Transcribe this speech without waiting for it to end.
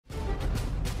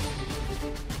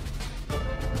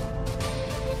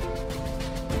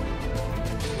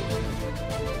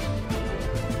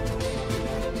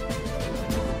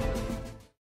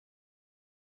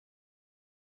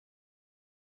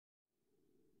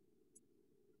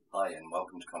Hi and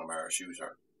welcome to Connemara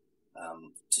Shooter.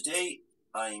 Today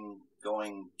I'm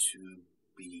going to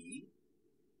be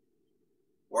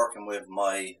working with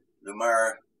my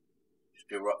Connemara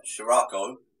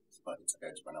Scirocco, it's hard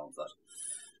to pronounce that,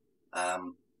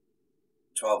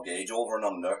 12 gauge over and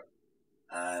under,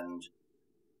 and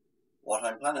what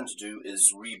I'm planning to do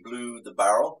is re-blue the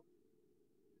barrel.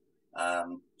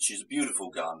 She's a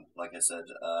beautiful gun, like I said.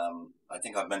 I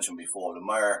think I've mentioned before,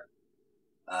 Connemara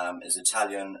is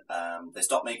Italian. They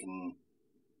stopped making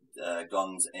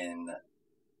guns in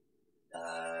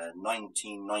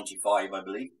 1995, I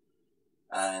believe.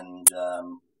 And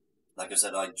like I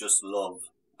said, I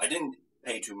didn't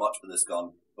pay too much for this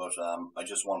gun, but I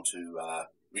just want to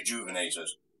rejuvenate it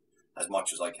as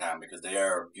much as I can because they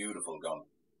are a beautiful gun.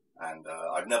 And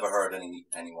I've never heard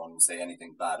anyone say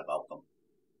anything bad about them.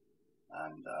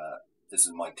 And this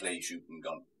is my clay shooting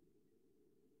gun.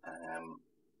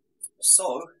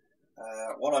 So,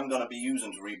 what I'm going to be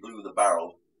using to re-blue the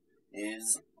barrel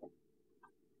is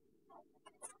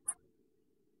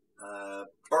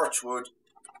Birchwood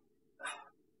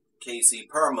KC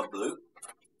Perma Blue.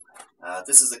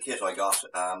 This is a kit I got.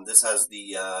 This has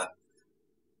the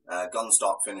gun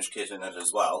stock finish kit in it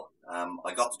as well.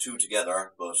 I got the two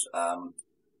together, but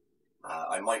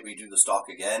I might redo the stock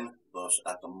again, but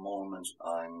at the moment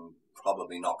I'm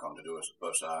probably not going to do it.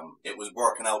 But it was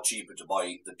working out cheaper to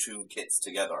buy the two kits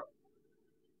together.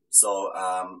 So,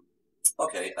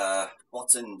 okay,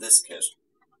 what's in this kit?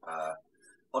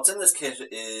 What's in this kit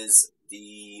is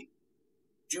the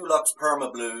Dulux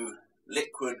Perma Blue,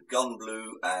 Liquid Gun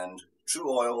Blue, and True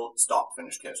Oil stock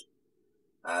finish kit.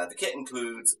 The kit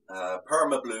includes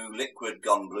Perma Blue, Liquid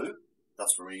Gun Blue.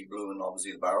 That's for re-bluing,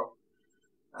 obviously, the barrel.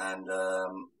 And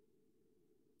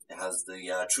it has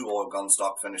the True Oil gun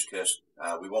stock finish kit.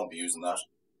 We won't be using that.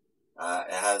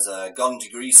 It has a gun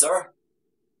degreaser.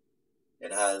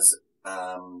 It has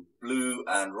blue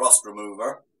and rust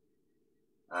remover.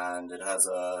 And it has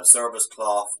a service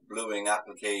cloth, bluing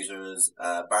applicators,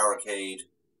 barricade,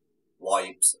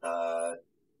 wipes,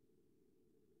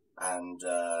 and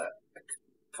a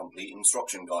complete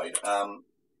instruction guide.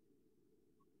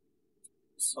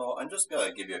 So I'm just going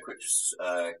to give you a quick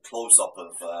close-up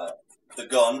of the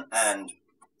gun and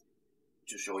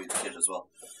just show you the kit as well.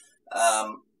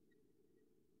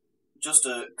 Just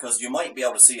because you might be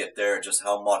able to see it there, just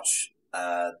how much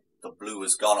the blue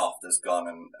has gone off this gun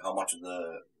and how much of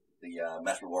the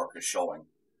metalwork is showing.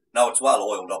 Now it's well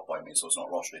oiled up by me, so it's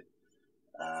not rusty.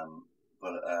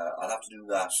 But I'll have to do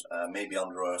that maybe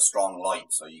under a strong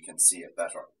light so you can see it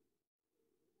better.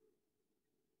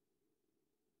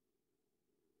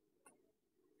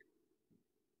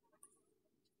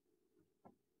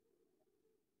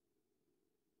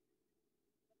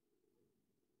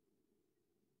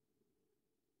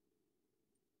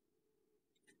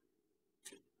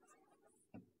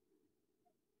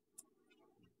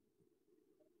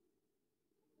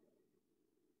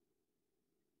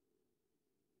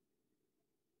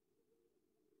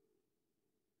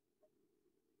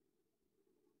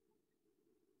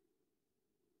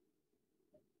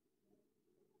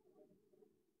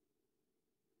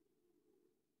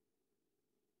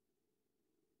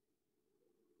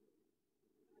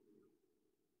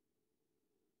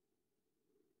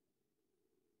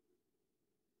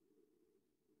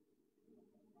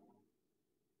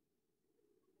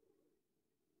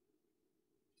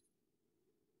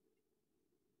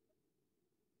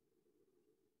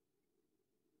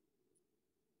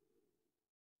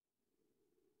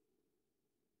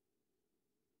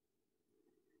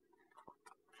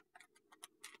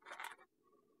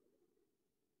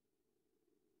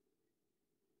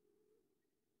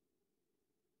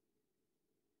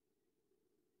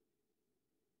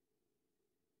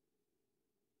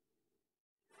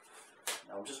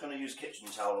 Now I'm just going to use kitchen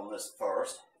towel on this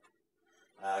first,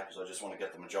 because I just want to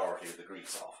get the majority of the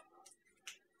grease off.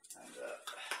 And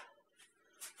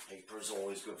paper is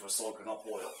always good for soaking up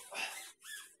oil.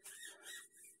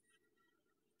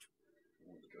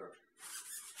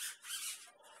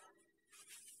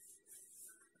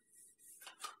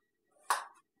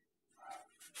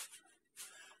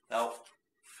 Now,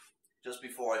 just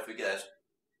before I forget,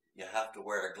 you have to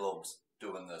wear gloves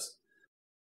doing this.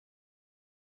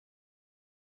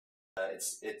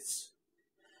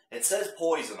 It says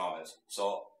poison on it,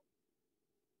 so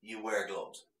you wear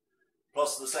gloves.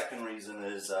 Plus the second reason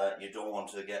is you don't want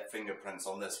to get fingerprints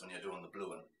on this when you're doing the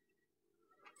bluing.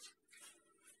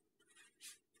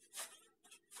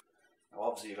 Now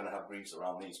obviously you're going to have grease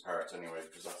around these parts anyway,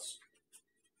 because that's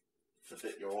the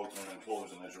bit you're opening and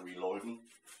closing as you're reloading,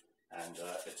 and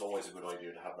it's always a good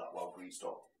idea to have that well greased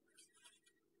up.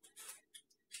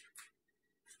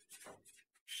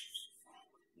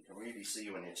 really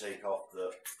see when you take off the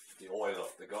oil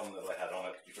of the gun that I had on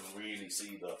it. You can really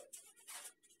see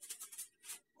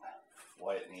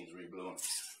why it needs rebluing.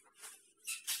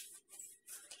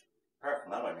 Apart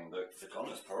from that, I mean, the gun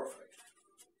is perfect.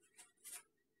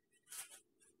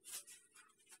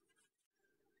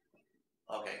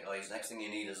 Okay guys, next thing you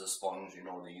need is a sponge. You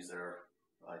know, these are,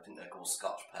 I think they're called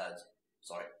Scotch pads.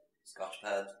 Sorry, Scotch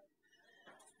pads.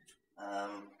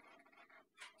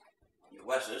 You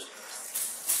wet it.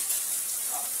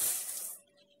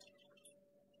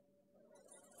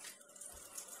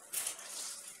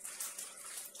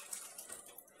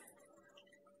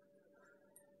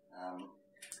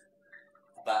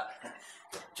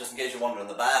 Just in case you're wondering,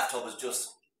 the bathtub is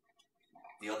just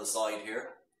the other side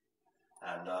here,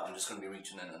 and I'm just going to be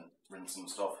reaching in and rinsing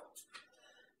stuff.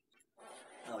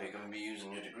 Now you're going to be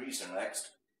using your degreaser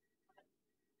next.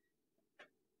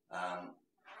 You're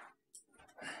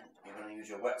going to use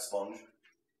your wet sponge,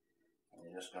 and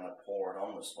you're just going to pour it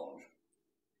on the sponge.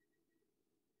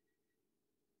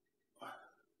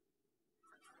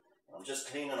 I'm just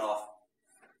cleaning off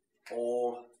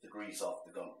all the grease off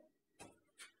the gun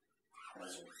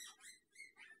as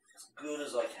good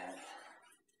as I can.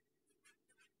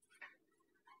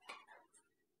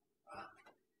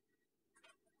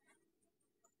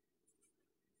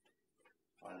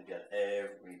 Trying to get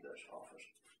every bit off it.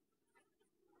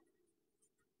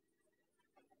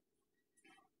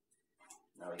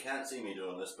 Now you can't see me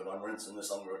doing this, but I'm rinsing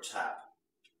this under a tap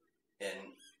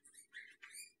in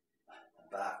a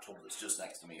bathtub that's just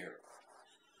next to me here.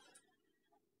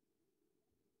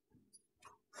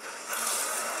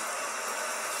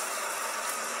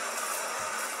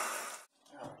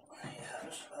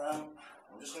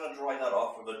 I'm just going to dry that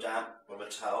off with a towel,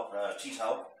 tea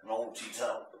towel, an old tea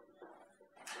towel.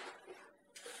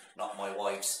 Not my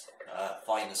wife's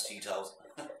finest tea towels.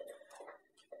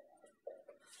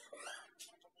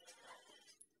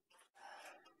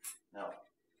 Now,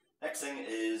 next thing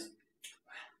is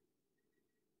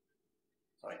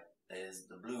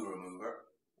the blue remover.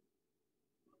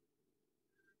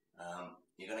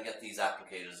 You're going to get these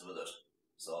applicators with it.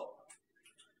 So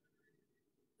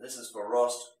this is for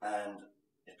rust, and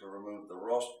it will remove the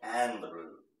rust and the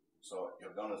blue. So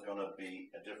your gun is going to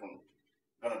be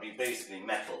basically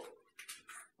metal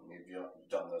when you've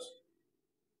done this.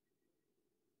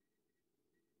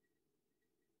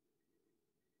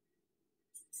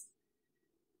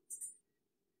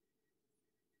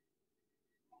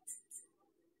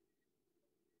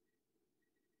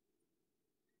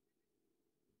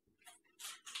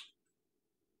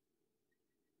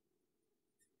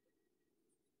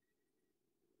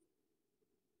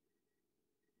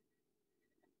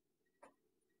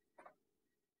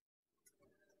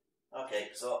 Okay,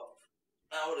 so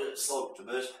now that it's soaked a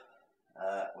bit,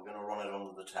 we're going to run it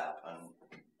under the tap and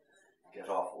get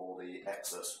off all the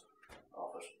excess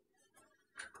of it.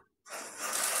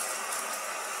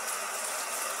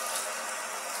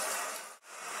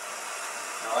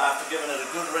 Now, after giving it a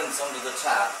good rinse under the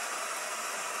tap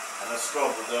and a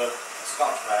scrub with the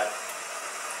Scotch pad,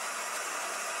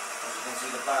 as you can see,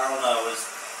 the barrel now is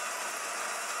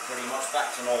pretty much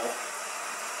back to normal.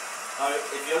 Now,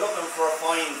 if you're looking for a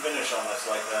fine finish on this,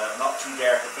 like not too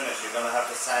dark a finish, you're going to have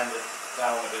to sand it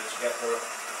down a bit to get the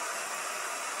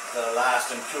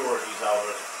last impurities out of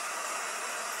it.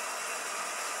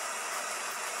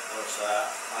 But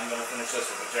I'm going to finish this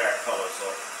with a dark colour, so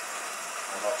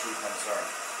I'm not too concerned.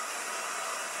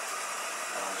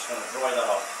 And I'm just going to dry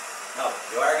that off. Now,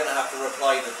 you are going to have to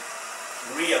reapply the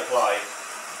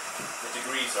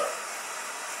degreaser.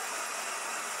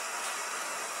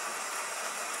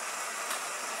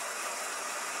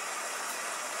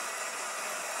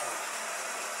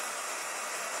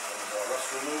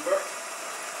 Remover.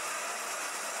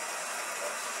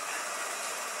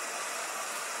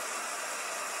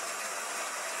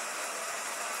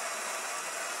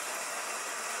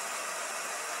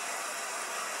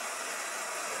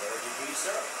 Get our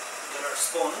degreaser, get our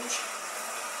sponge.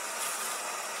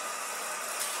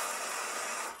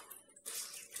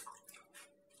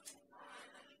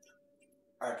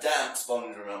 Our damp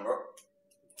sponge, remember.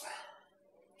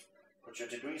 Put your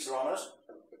degreaser on it.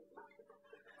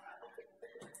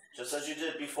 Just as you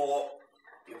did before,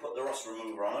 you put the rust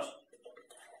remover on it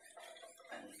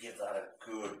and you give that a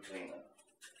good cleaning.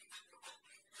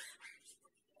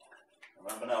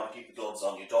 Remember now to keep the gloves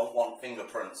on. You don't want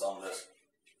fingerprints on this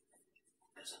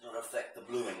because it will affect the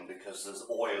bluing because there's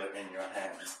oil in your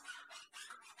hands.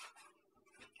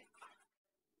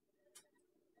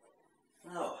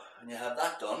 Now, when you have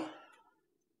that done,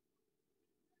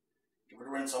 give it a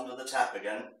rinse under the tap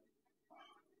again.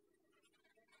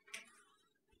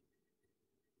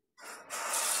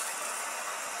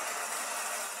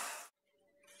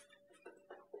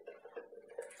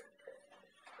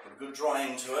 bit of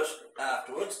drying to it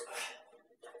afterwards.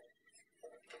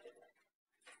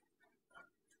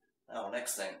 Now,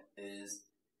 next thing is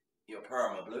your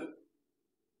Perma blue,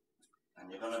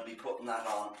 and you're going to be putting that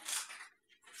on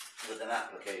with an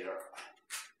applicator.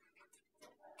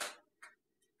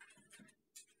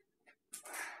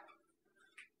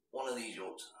 One of these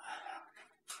yoks.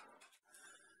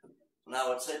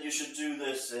 Now, it said you should do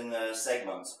this in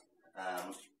segments.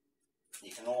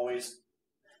 You can always,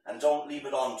 and don't leave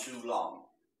it on too long.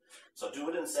 So do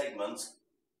it in segments.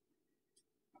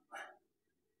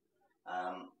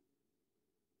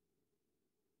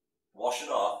 Wash it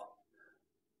off,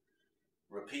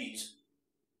 repeat,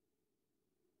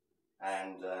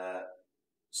 and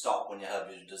stop when you have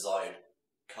your desired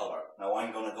colour. Now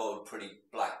I'm going to go pretty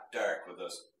black dark with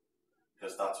this,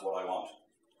 because that's what I want.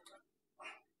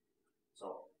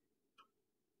 So,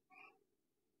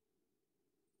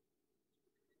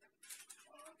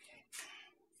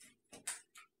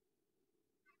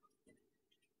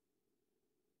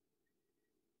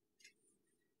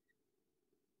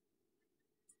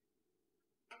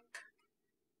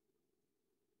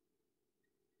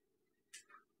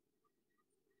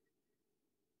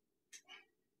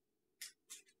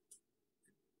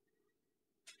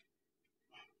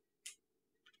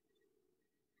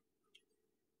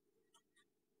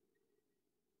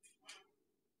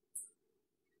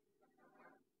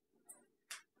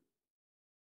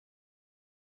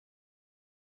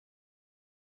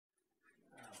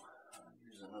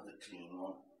 use another clean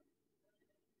one.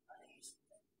 These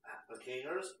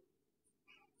applicators.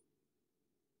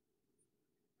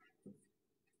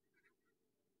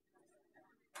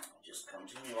 Just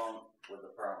continue on with the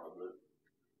Perma blue.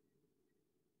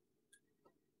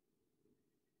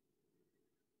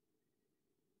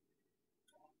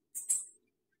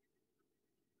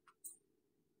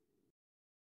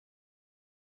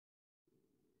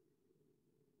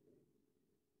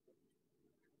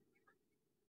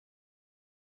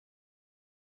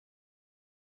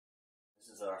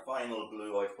 This is our final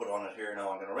blue I've put on it here.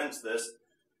 Now I'm going to rinse this,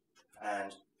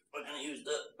 and we're going to use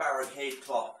the barricade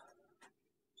cloth.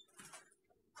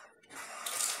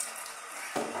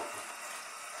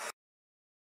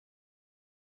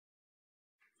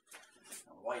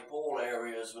 And wipe all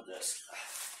areas with this.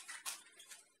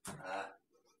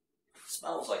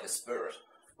 Smells like a spirit.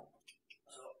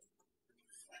 So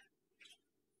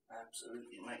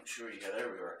absolutely make sure you get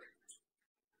everywhere.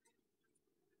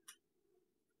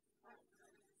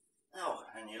 Now,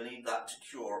 and you leave that to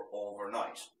cure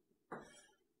overnight.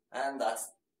 And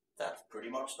that's pretty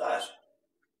much that.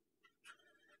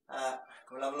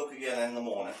 We'll have a look again in the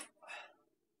morning.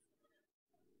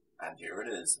 And here it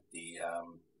is, the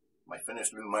my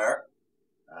finished Lumiere,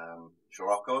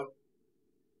 Scirocco,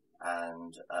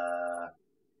 and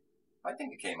I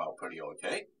think it came out pretty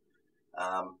okay.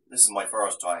 This is my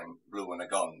first time bluing a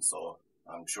gun, so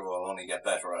I'm sure I'll only get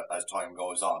better as time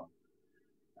goes on.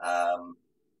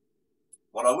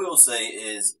 What I will say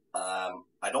is,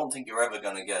 I don't think you're ever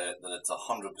going to get it that it's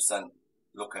 100%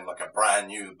 looking like a brand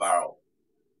new barrel,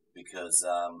 because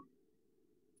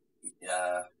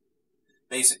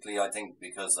basically I think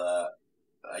because a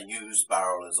used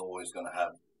barrel is always going to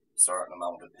have a certain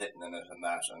amount of pitting in it and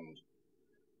that, and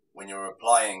when you're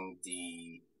applying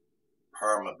the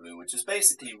Perma blue, which is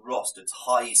basically rust, it's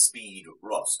high speed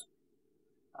rust,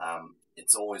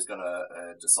 it's always going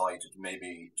to decide to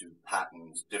maybe do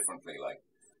patterns differently, like,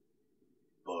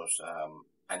 but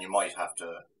and you might have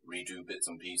to redo bits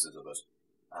and pieces of it.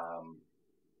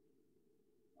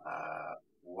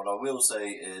 What I will say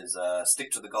is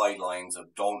stick to the guidelines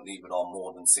of don't leave it on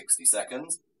more than 60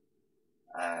 seconds,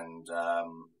 and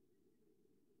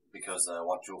because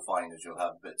what you'll find is you'll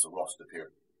have bits of rust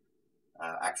appear,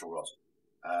 actual rust.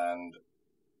 And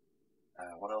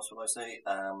what else would I say?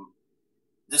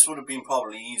 This would have been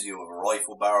probably easier with a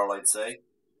rifle barrel, I'd say,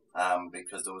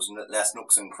 because there was less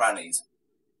nooks and crannies,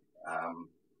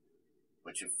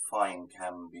 which you find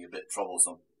can be a bit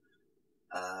troublesome.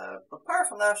 But apart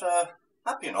from that,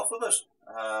 happy enough with it.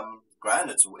 Grand,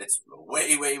 it's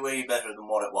way, way, way better than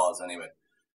what it was anyway.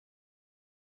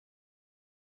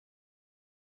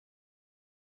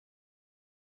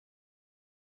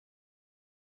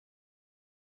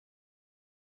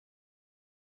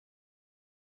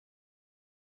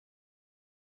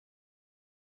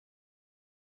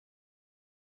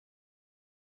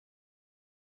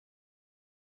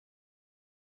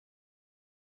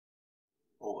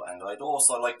 Oh, and I'd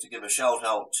also like to give a shout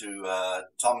out to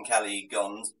Tom Kelly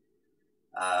Guns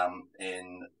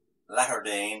in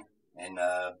Latterdane in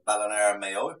Ballinair,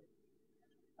 Mayo,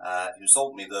 who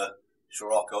sold me the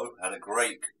Scirocco at a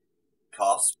great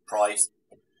price,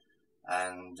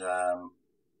 and I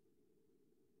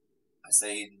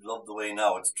say he loved the way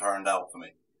now it's turned out for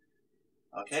me.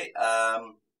 Okay,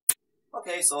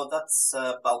 okay, so that's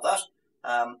about that.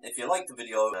 If you like the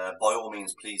video, by all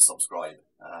means, please subscribe.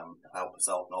 Help us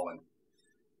out knowing.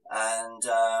 And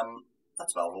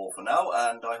that's about all for now,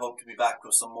 and I hope to be back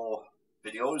with some more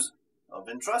videos of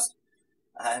interest.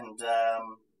 And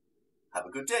have a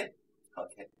good day.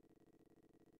 Okay.